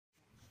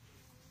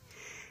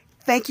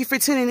Thank you for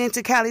tuning in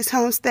to Callie's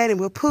Homesteading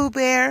with Pooh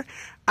Bear.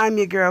 I'm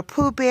your girl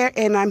Pooh Bear,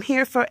 and I'm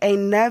here for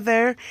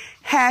another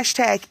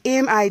hashtag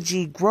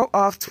MIG Grow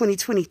Off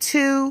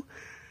 2022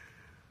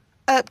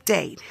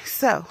 update.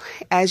 So,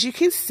 as you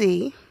can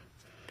see,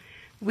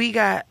 we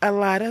got a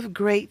lot of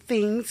great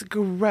things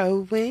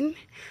growing.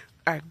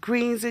 Our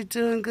greens are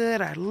doing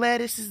good. Our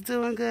lettuce is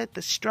doing good.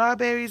 The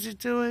strawberries are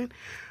doing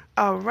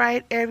all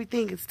right.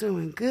 Everything is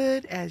doing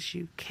good, as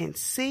you can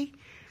see.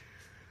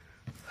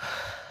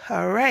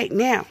 All right,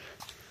 now,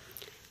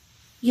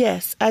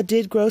 yes, I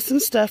did grow some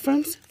stuff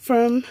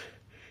from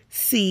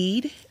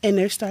seed, and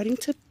they're starting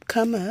to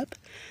come up.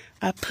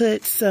 I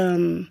put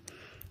some,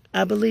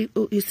 I believe,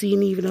 oh, you see,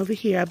 and even over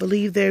here, I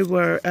believe there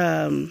were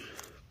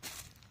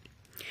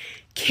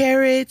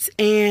carrots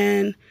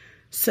and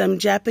some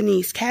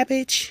Japanese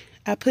cabbage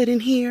I put in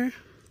here.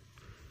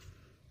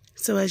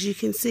 So as you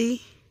can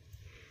see,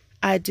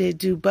 I did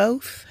do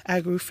both.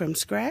 I grew from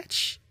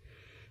scratch.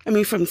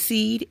 From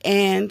seed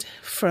and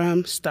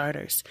from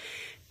starters.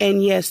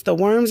 And yes, the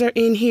worms are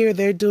in here.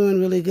 They're doing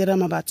really good.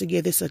 I'm about to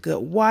give this a good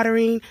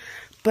watering.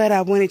 But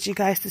I wanted you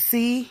guys to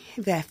see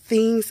that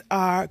things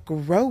are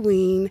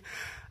growing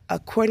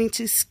according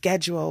to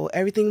schedule.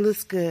 Everything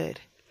looks good.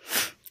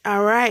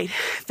 All right.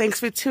 Thanks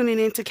for tuning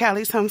in to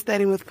Callie's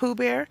Homesteading with Pooh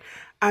Bear.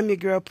 I'm your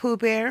girl Pooh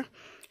Bear.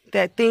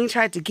 That thing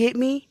tried to get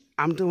me.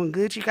 I'm doing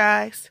good, you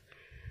guys.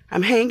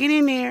 I'm hanging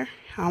in there.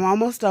 I'm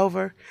almost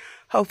over.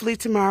 Hopefully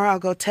tomorrow I'll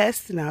go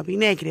test and I'll be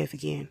negative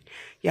again.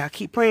 Y'all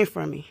keep praying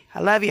for me. I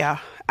love y'all.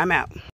 I'm out.